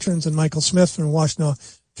for Veterans and Michael Smith from Washtenaw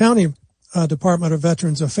County Department of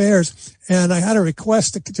Veterans Affairs. And I had a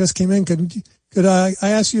request that just came in. Could I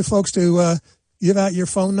ask you folks to give out your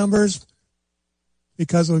phone numbers?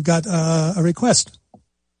 Because we've got a request.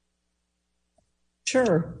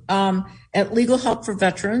 Sure. At Legal Help for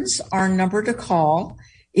Veterans, our number to call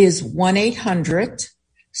is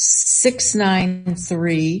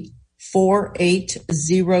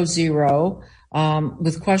 1-800-693-4800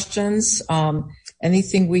 with questions,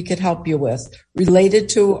 anything we could help you with related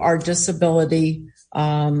to our disability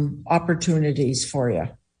opportunities for you.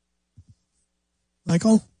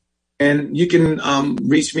 Michael? And you can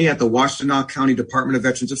reach me at the Washtenaw County Department of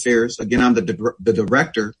Veterans Affairs. Again, I'm the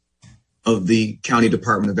director of the County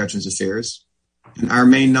Department of Veterans Affairs. And our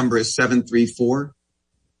main number is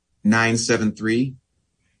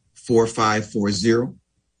 734-973-4540.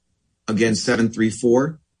 Again,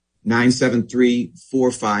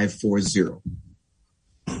 734-973-4540.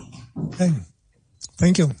 Okay.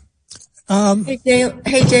 Thank you. Hey,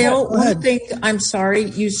 Dale, one thing, I'm sorry.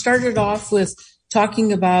 You started off with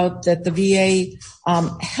talking about that the VA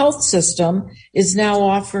health system is now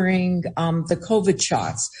offering the COVID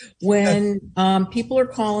shots. When people are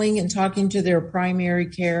calling and talking to their primary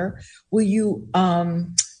care, will you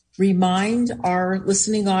remind our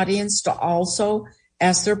listening audience to also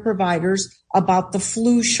ask their providers about the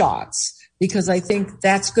flu shots? Because I think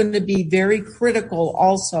that's going to be very critical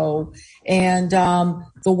also. And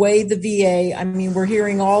the way the VA, I mean, we're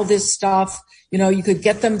hearing all this stuff. You know, you could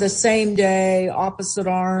get them the same day, opposite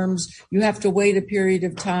arms. You have to wait a period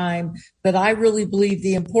of time. But I really believe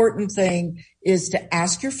the important thing is to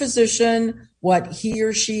ask your physician what he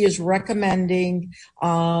or she is recommending,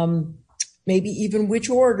 maybe even which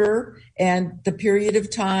order, and the period of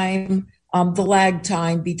time, the lag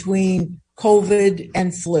time between COVID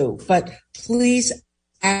and flu. But please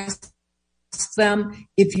ask them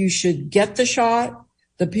if you should get the shot,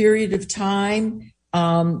 the period of time,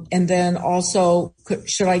 and then also,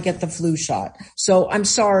 should I get the flu shot? So I'm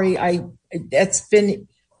sorry, that's been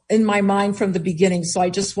in my mind from the beginning, so I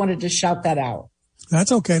just wanted to shout that out.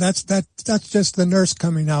 That's okay. That's just the nurse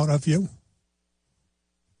coming out of you.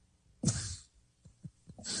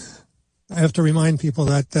 I have to remind people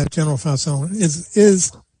that General Fausone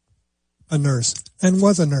is a nurse and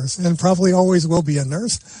was a nurse and probably always will be a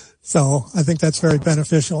nurse. So I think that's very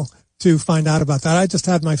beneficial to find out about that. I just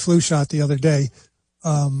had my flu shot the other day,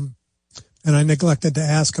 and I neglected to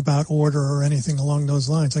ask about order or anything along those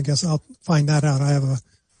lines. I guess I'll find that out. I have a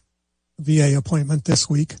VA appointment this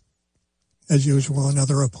week, as usual,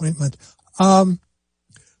 another appointment.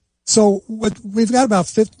 So what we've got about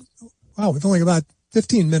we've only got about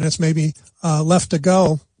 15 minutes maybe left to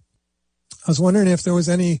go. I was wondering if there was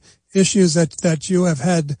any issues that you have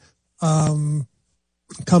had come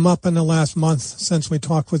up in the last month since we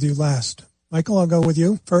talked with you last. Michael, I'll go with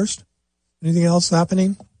you first. Anything else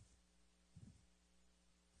happening?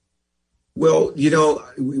 Well,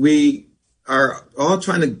 we are all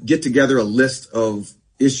trying to get together a list of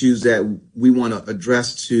issues that we want to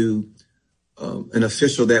address to an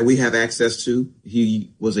official that we have access to.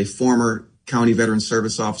 He was a former County Veteran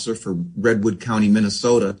Service Officer for Redwood County,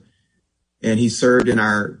 Minnesota, and he served in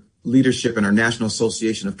our leadership in our National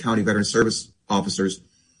Association of County Veteran Service Officers.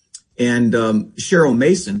 And Cheryl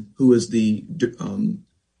Mason, who is the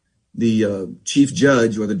chief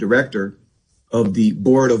judge or the director of the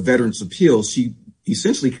Board of Veterans Appeals, she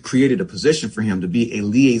essentially created a position for him to be a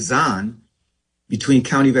liaison between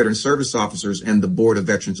county veteran service officers and the Board of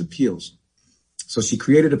Veterans Appeals. So she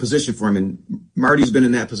created a position for him, and Marty's been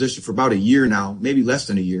in that position for about a year now, maybe less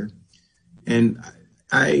than a year. And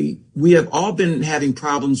we have all been having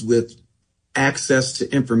problems with access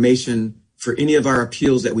to information for any of our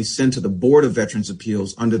appeals that we send to the Board of Veterans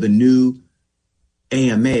Appeals under the new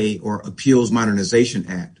AMA, or Appeals Modernization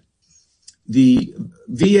Act. The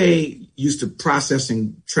VA used to process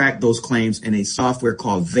and track those claims in a software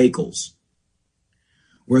called Vehicles,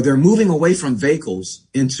 where they're moving away from Vehicles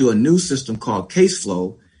into a new system called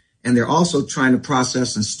CaseFlow, and they're also trying to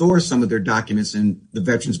process and store some of their documents in the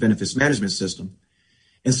Veterans Benefits Management System.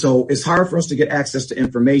 And so it's hard for us to get access to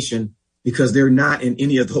information because they're not in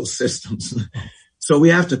any of those systems. So we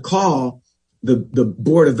have to call the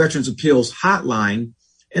Board of Veterans Appeals hotline,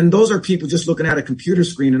 and those are people just looking at a computer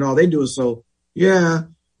screen, and all they do is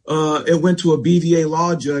it went to a BVA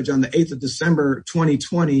law judge on the 8th of December,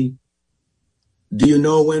 2020. Do you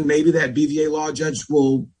know when maybe that BVA law judge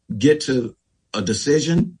will get to a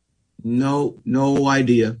decision? No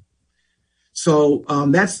idea. So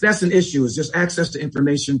that's an issue, is just access to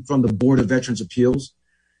information from the Board of Veterans Appeals.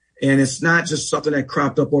 And it's not just something that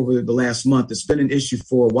cropped up over the last month. It's been an issue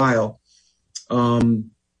for a while.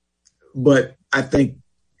 But I think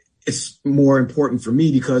it's more important for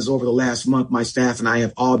me because over the last month, my staff and I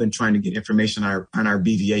have all been trying to get information on our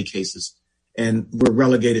BVA cases, and we're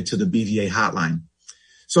relegated to the BVA hotline.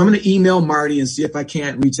 So I'm going to email Marty and see if I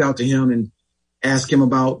can't reach out to him and ask him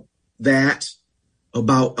about that,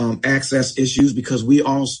 about access issues, because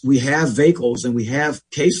we have Vehicles and we have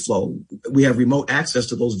CaseFlow. We have remote access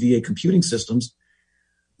to those VA computing systems.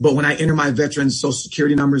 But when I enter my veterans' social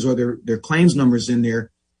security numbers or their claims numbers in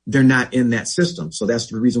there, they're not in that system. So that's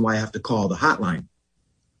the reason why I have to call the hotline.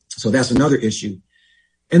 So that's another issue.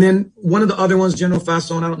 And then one of the other ones, General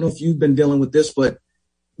Fausone, I don't know if you've been dealing with this, but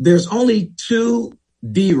there's only 2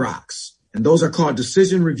 DROCs, and those are called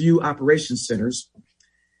Decision Review Operations Centers,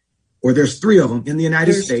 or there's 3 of them in the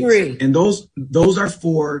United States. 3. And those are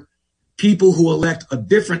for people who elect a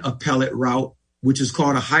different appellate route, which is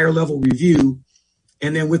called a higher level review.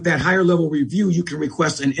 And then with that higher level review, you can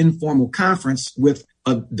request an informal conference with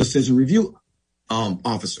a decision review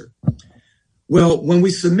officer. Well, when we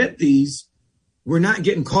submit these, we're not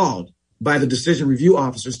getting called by the decision review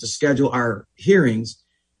officers to schedule our hearings.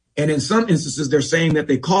 And in some instances, they're saying that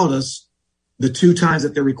they called us the 2 times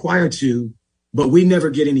that they're required to, but we never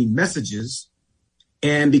get any messages.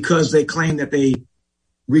 And because they claim that they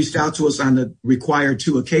reached out to us on the required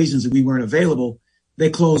 2 occasions and we weren't available, they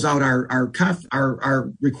close out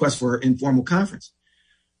our request for an informal conference.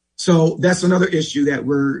 So that's another issue that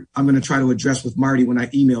I'm going to try to address with Marty when I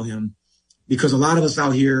email him, because a lot of us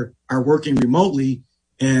out here are working remotely,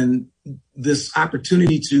 and this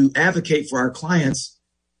opportunity to advocate for our clients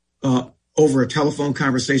over a telephone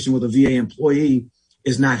conversation with a VA employee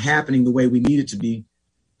is not happening the way we need it to be.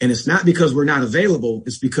 And it's not because we're not available.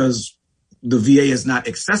 It's because the VA is not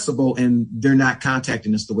accessible and they're not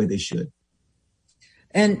contacting us the way they should.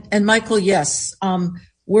 And Michael, yes,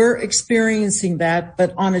 we're experiencing that,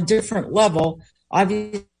 but on a different level.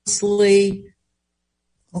 Obviously,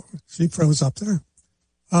 she froze up there.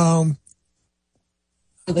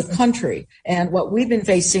 The country, and what we've been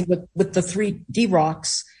facing with the 3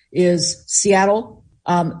 DROCs is Seattle.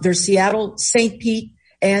 There's Seattle, St. Pete,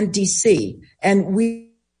 and DC, and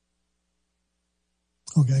we.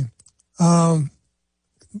 Okay,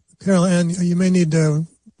 Carol Ann, you may need to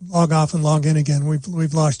log off and log in again.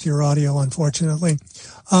 We've lost your audio, unfortunately.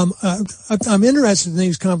 I'm interested in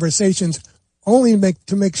these conversations only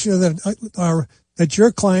to make sure that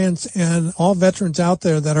your clients and all veterans out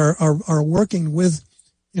there that are working with,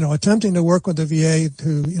 attempting to work with the VA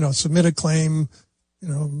to, submit a claim,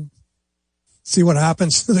 see what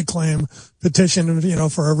happens to the claim, petition,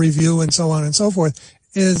 for a review and so on and so forth,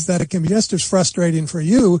 is that it can be just as frustrating for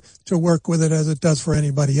you to work with it as it does for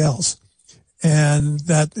anybody else. And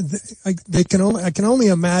that I can only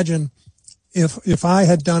imagine if I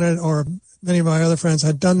had done it or many of my other friends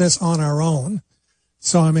had done this on our own.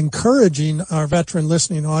 So I'm encouraging our veteran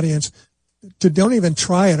listening audience to don't even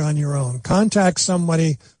try it on your own. Contact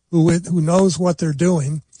somebody who knows what they're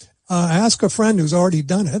doing. Ask a friend who's already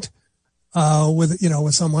done it,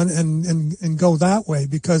 with someone and go that way,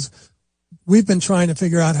 because we've been trying to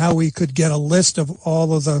figure out how we could get a list of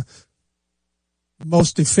all of the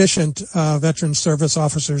most efficient veteran service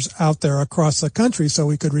officers out there across the country so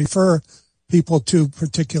we could refer people to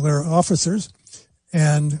particular officers.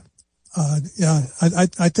 And I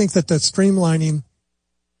think that the streamlining,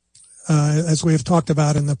 as we have talked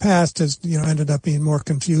about in the past, has ended up being more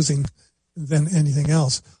confusing than anything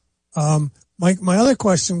else. My other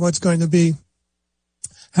question was going to be,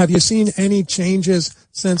 have you seen any changes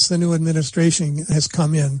since the new administration has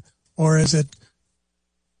come in, or is it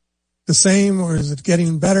the same, or is it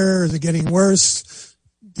getting better, or is it getting worse?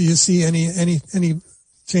 Do you see any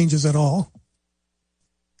changes at all?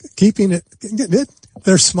 Keeping it,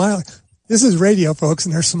 they're smiling. This is radio, folks,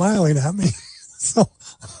 and they're smiling at me. So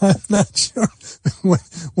I'm not sure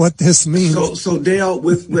what this means. So Dale,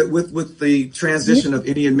 with the transition of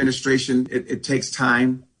any administration, it takes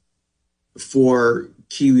time for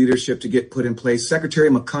key leadership to get put in place. Secretary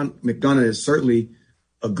McDonough is certainly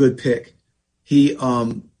a good pick. He,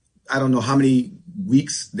 I don't know how many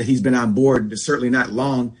weeks that he's been on board. It's certainly not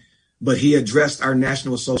long, but he addressed our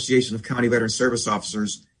National Association of County Veteran Service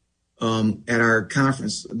Officers at our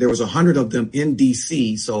conference. There was 100 of them in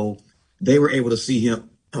D.C., so they were able to see him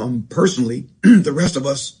personally. The rest of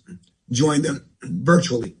us joined them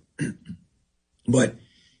virtually. But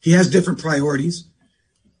he has different priorities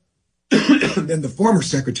than the former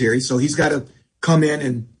secretary, so he's got to come in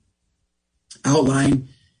and outline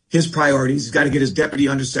his priorities. He's got to get his deputy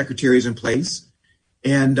undersecretaries in place.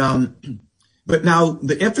 And but now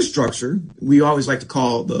the infrastructure, we always like to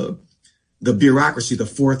call the bureaucracy the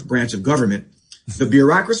fourth branch of government. The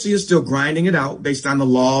bureaucracy is still grinding it out based on the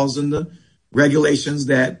laws and the regulations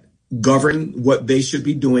that govern what they should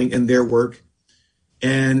be doing in their work.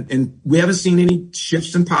 And we haven't seen any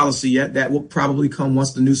shifts in policy yet. That will probably come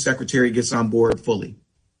once the new secretary gets on board fully.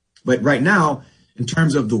 But right now, in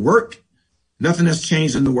terms of the work, nothing has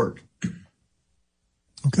changed in the work.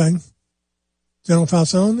 Okay. General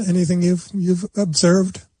Fausone, anything you've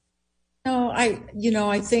observed? No,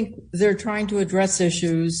 I think they're trying to address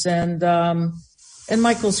issues, and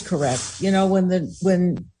Michael's correct.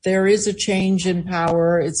 When there is a change in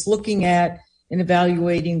power, it's looking at and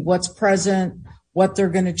evaluating what's present, what they're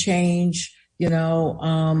going to change.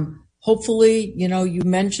 Hopefully, you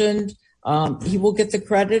mentioned he will get the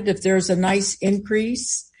credit if there's a nice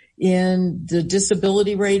increase in the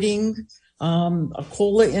disability rating, a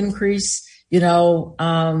COLA increase.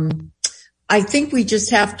 I think we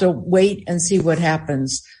just have to wait and see what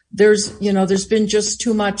happens. There's been just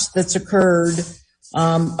too much that's occurred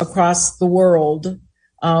across the world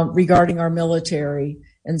regarding our military.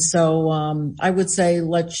 And so I would say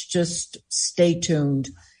let's just stay tuned.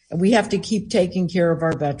 And we have to keep taking care of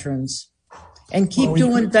our veterans and keep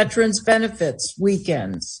doing veterans benefits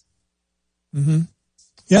weekends. Mm-hmm.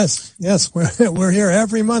 Yes. We're here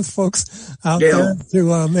every month, folks, out there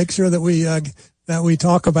to make sure that we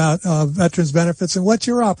talk about veterans benefits and what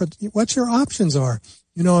your options are.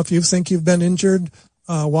 If you think you've been injured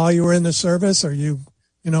while you were in the service, or you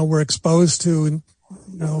were exposed to in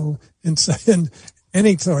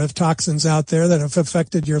any sort of toxins out there that have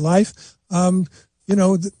affected your life,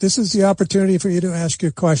 this is the opportunity for you to ask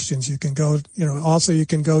your questions. You can go, also you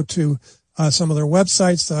can go to some of their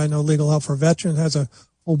websites. I know Legal Help for Veterans has a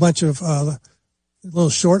whole bunch of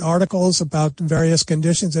little short articles about various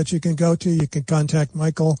conditions that you can go to. You can contact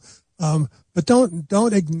Michael, but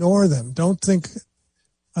don't ignore them. Don't think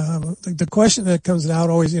the question that comes out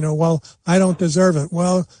always, well, I don't deserve it.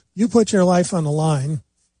 Well, you put your life on the line,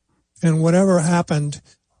 and whatever happened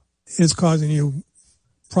is causing you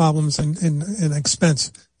problems and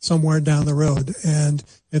expense somewhere down the road. And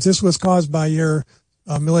if this was caused by your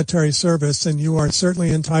military service, then you are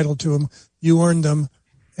certainly entitled to them. You earned them.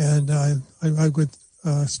 And I would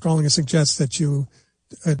strongly suggest that you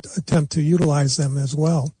attempt to utilize them as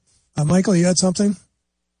well. Michael, you had something?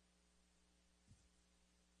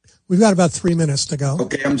 We've got about 3 minutes to go.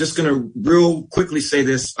 Okay, I'm just going to real quickly say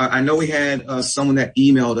this. I know we had someone that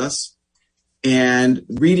emailed us, and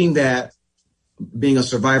reading that, being a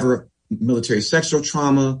survivor of military sexual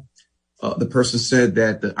trauma, the person said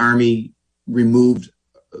that the Army removed,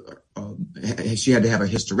 she had to have a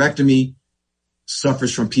hysterectomy,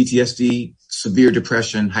 suffers from PTSD, severe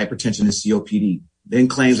depression, hypertension, and COPD. Then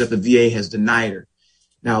claims that the VA has denied her.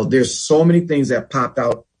 Now, there's so many things that popped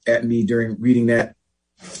out at me during reading that.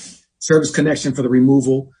 Service connection for the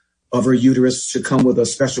removal of her uterus should come with a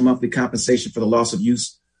special monthly compensation for the loss of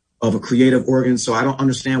use of a creative organ. So I don't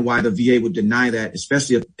understand why the VA would deny that,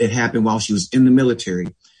 especially if it happened while she was in the military.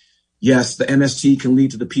 Yes, the MST can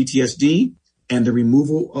lead to the PTSD, and the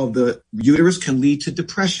removal of the uterus can lead to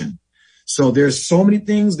depression. So there's so many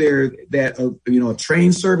things there that, a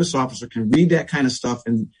trained service officer can read that kind of stuff.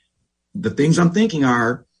 And the things I'm thinking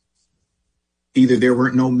are either there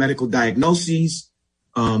weren't no medical diagnoses,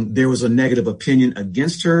 there was a negative opinion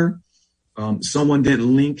against her, someone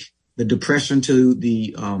didn't link the depression to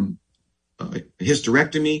the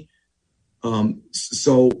hysterectomy.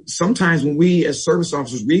 So sometimes when we as service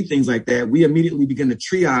officers read things like that, we immediately begin to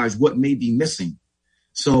triage what may be missing.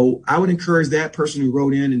 So I would encourage that person who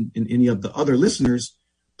wrote in and any of the other listeners,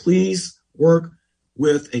 please work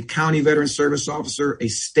with a county veteran service officer, a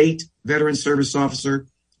state veteran service officer,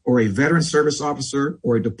 or a veteran service officer,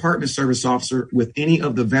 or a department service officer with any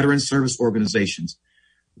of the veteran service organizations.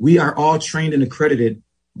 We are all trained and accredited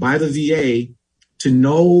by the VA to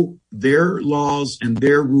know their laws and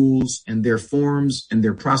their rules and their forms and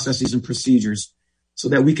their processes and procedures so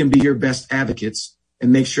that we can be your best advocates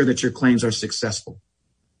and make sure that your claims are successful.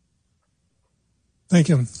 Thank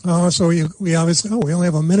you. So we obviously, we only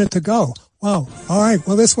have a minute to go. Wow. All right.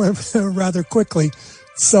 Well, this went rather quickly.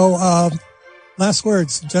 So, last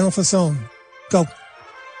words, General Fausone, go.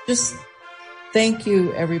 Just thank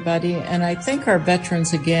you, everybody. And I thank our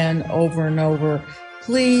veterans again over and over.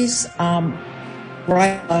 Please,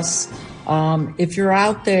 write us. If you're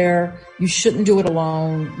out there, you shouldn't do it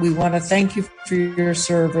alone. We want to thank you for your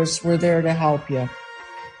service. We're there to help you.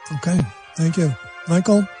 Okay. Thank you.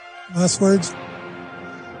 Michael, last words.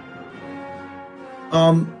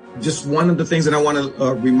 Just one of the things that I want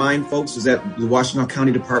to remind folks is that the Washtenaw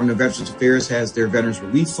County Department of Veterans Affairs has their Veterans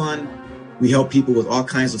Relief Fund. We help people with all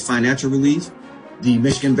kinds of financial relief. The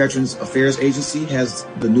Michigan Veterans Affairs Agency has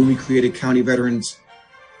the newly created County Veteran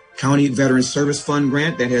Service Fund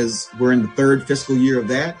grant we're in the third fiscal year of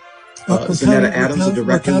that. Zanetta Adams, the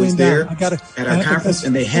director, was there at our conference,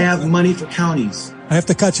 and they have money for counties. I have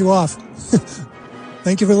to cut you off.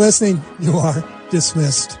 Thank you for listening. You are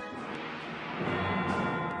dismissed.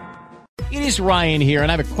 It is Ryan here, and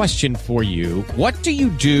I have a question for you. What do you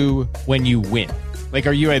do when you win? Like,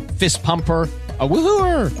 are you a fist pumper, a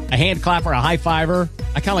woohooer, a hand clapper, a high fiver?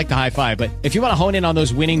 I kind of like the high five, but if you want to hone in on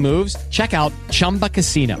those winning moves, check out Chumba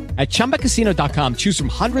Casino. At ChumbaCasino.com, choose from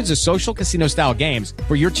hundreds of social casino-style games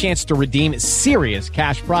for your chance to redeem serious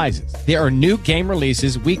cash prizes. There are new game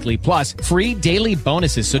releases weekly, plus free daily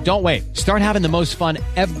bonuses, so don't wait. Start having the most fun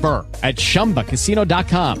ever at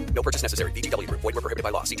ChumbaCasino.com. No purchase necessary. VGW Group. Void where prohibited by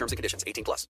law. See terms and conditions. 18+.